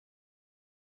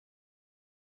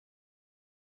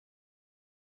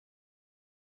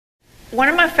One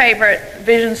of my favorite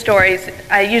vision stories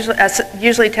I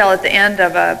usually tell at the end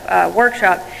of a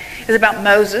workshop is about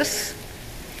Moses.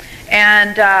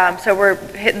 And so we're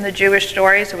hitting the Jewish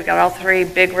story, so we got all three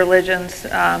big religions.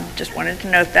 Just wanted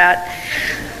to note that.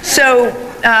 So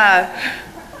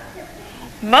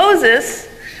Moses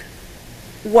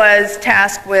was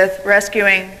tasked with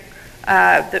rescuing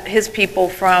his people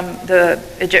from the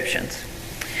Egyptians.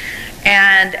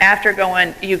 And after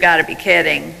going, "You got to be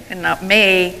kidding, and not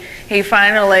me," he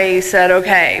finally said,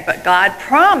 "Okay," but God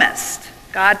promised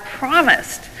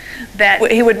that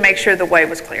he would make sure the way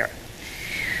was clear.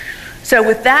 So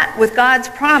with God's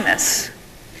promise,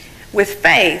 with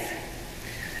faith,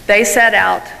 they set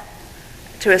out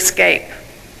to escape.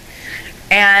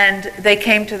 And they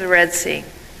came to the Red Sea.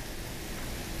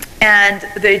 And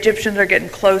the Egyptians are getting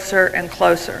closer and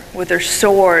closer with their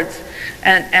swords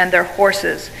and their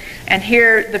horses. And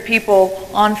here the people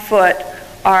on foot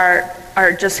are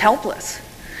just helpless.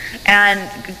 And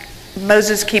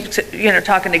Moses keeps,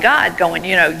 talking to God, going,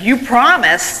 "You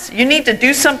promised, you need to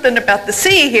do something about the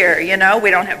sea here.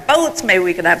 We don't have boats. Maybe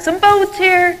we could have some boats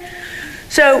here."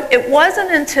 So it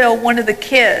wasn't until one of the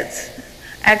kids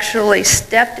actually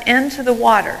stepped into the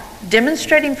water,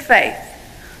 demonstrating faith,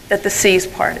 that the seas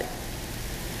parted.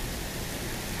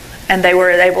 And they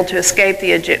were able to escape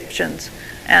the Egyptians,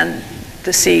 and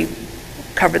the sea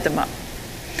covered them up.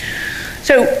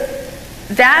 So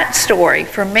that story,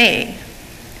 for me,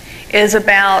 is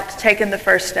about taking the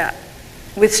first step.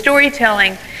 With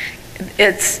storytelling,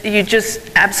 you just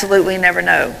absolutely never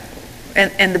know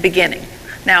in the beginning.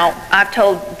 Now, I've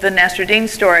told the Nasruddin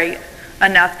story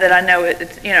enough that I know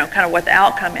it's kind of what the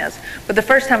outcome is. But the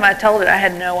first time I told it, I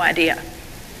had no idea.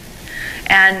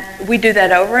 And we do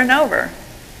that over and over,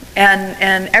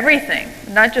 and everything,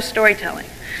 not just storytelling.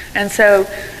 And so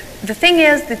the thing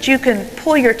is that you can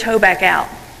pull your toe back out,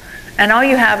 and all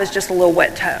you have is just a little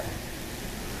wet toe.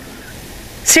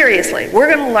 Seriously, we're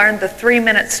going to learn the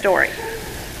 3-minute story.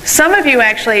 Some of you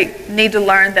actually need to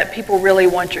learn that people really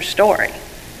want your story,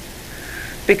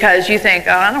 because you think,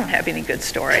 "Oh, I don't have any good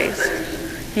stories."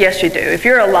 Yes, you do. If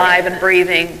you're alive and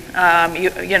breathing,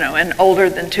 and older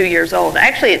than 2 years old.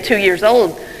 Actually, at 2 years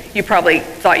old, you probably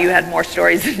thought you had more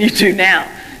stories than you do now.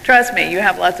 Trust me, you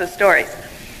have lots of stories.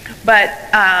 But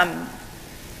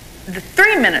the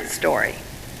 3-minute story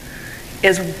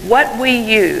is what we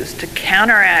use to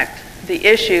counteract the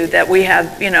issue that we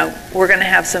have, we're going to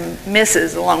have some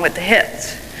misses along with the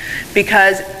hits.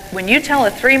 Because when you tell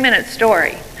a 3-minute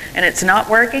story and it's not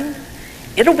working,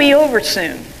 it'll be over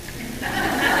soon.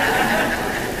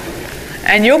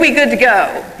 And you'll be good to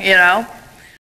go,